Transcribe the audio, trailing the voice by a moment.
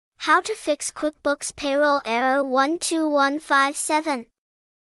How to fix QuickBooks payroll error 12157.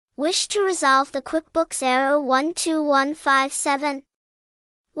 Wish to resolve the QuickBooks error 12157?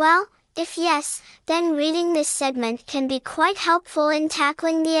 Well, if yes, then reading this segment can be quite helpful in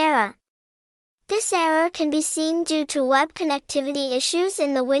tackling the error. This error can be seen due to web connectivity issues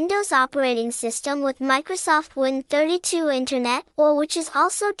in the Windows operating system with Microsoft Win32 Internet, or which is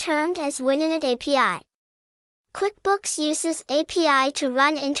also termed as WinInit API. QuickBooks uses API to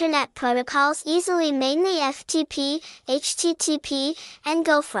run Internet protocols easily, mainly FTP, HTTP, and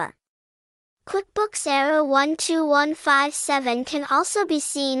Gopher. QuickBooks error 12157 can also be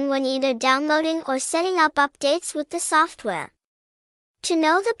seen when either downloading or setting up updates with the software. To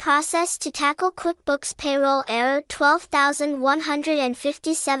know the process to tackle QuickBooks payroll error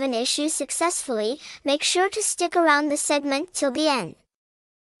 12157 issue successfully, make sure to stick around the segment till the end.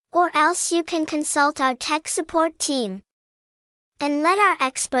 Or else you can consult our tech support team and let our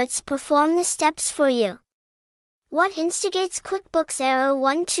experts perform the steps for you. What instigates QuickBooks error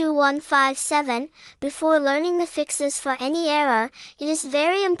 12157? Before learning the fixes for any error, it is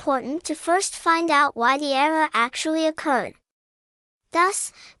very important to first find out why the error actually occurred.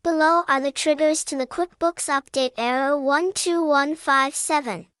 Thus, below are the triggers to the QuickBooks update error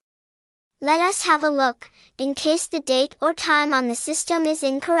 12157. Let us have a look, in case the date or time on the system is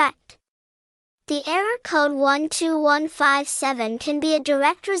incorrect. The error code 12157 can be a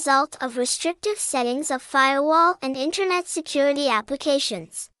direct result of restrictive settings of firewall and Internet security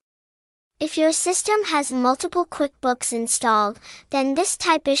applications. If your system has multiple QuickBooks installed, then this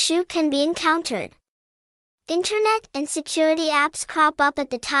type issue can be encountered. Internet and security apps crop up at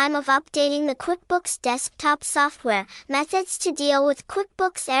the time of updating the QuickBooks desktop software. Methods to deal with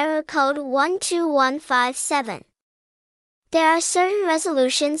QuickBooks error code 12157. There are certain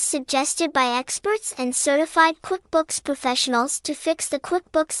resolutions suggested by experts and certified QuickBooks professionals to fix the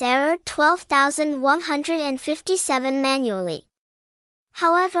QuickBooks error 12157 manually.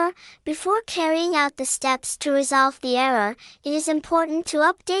 However, before carrying out the steps to resolve the error, it is important to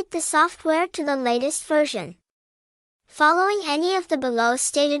update the software to the latest version. Following any of the below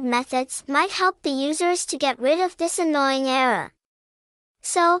stated methods might help the users to get rid of this annoying error.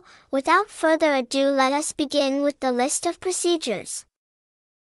 So, without further ado, let us begin with the list of procedures.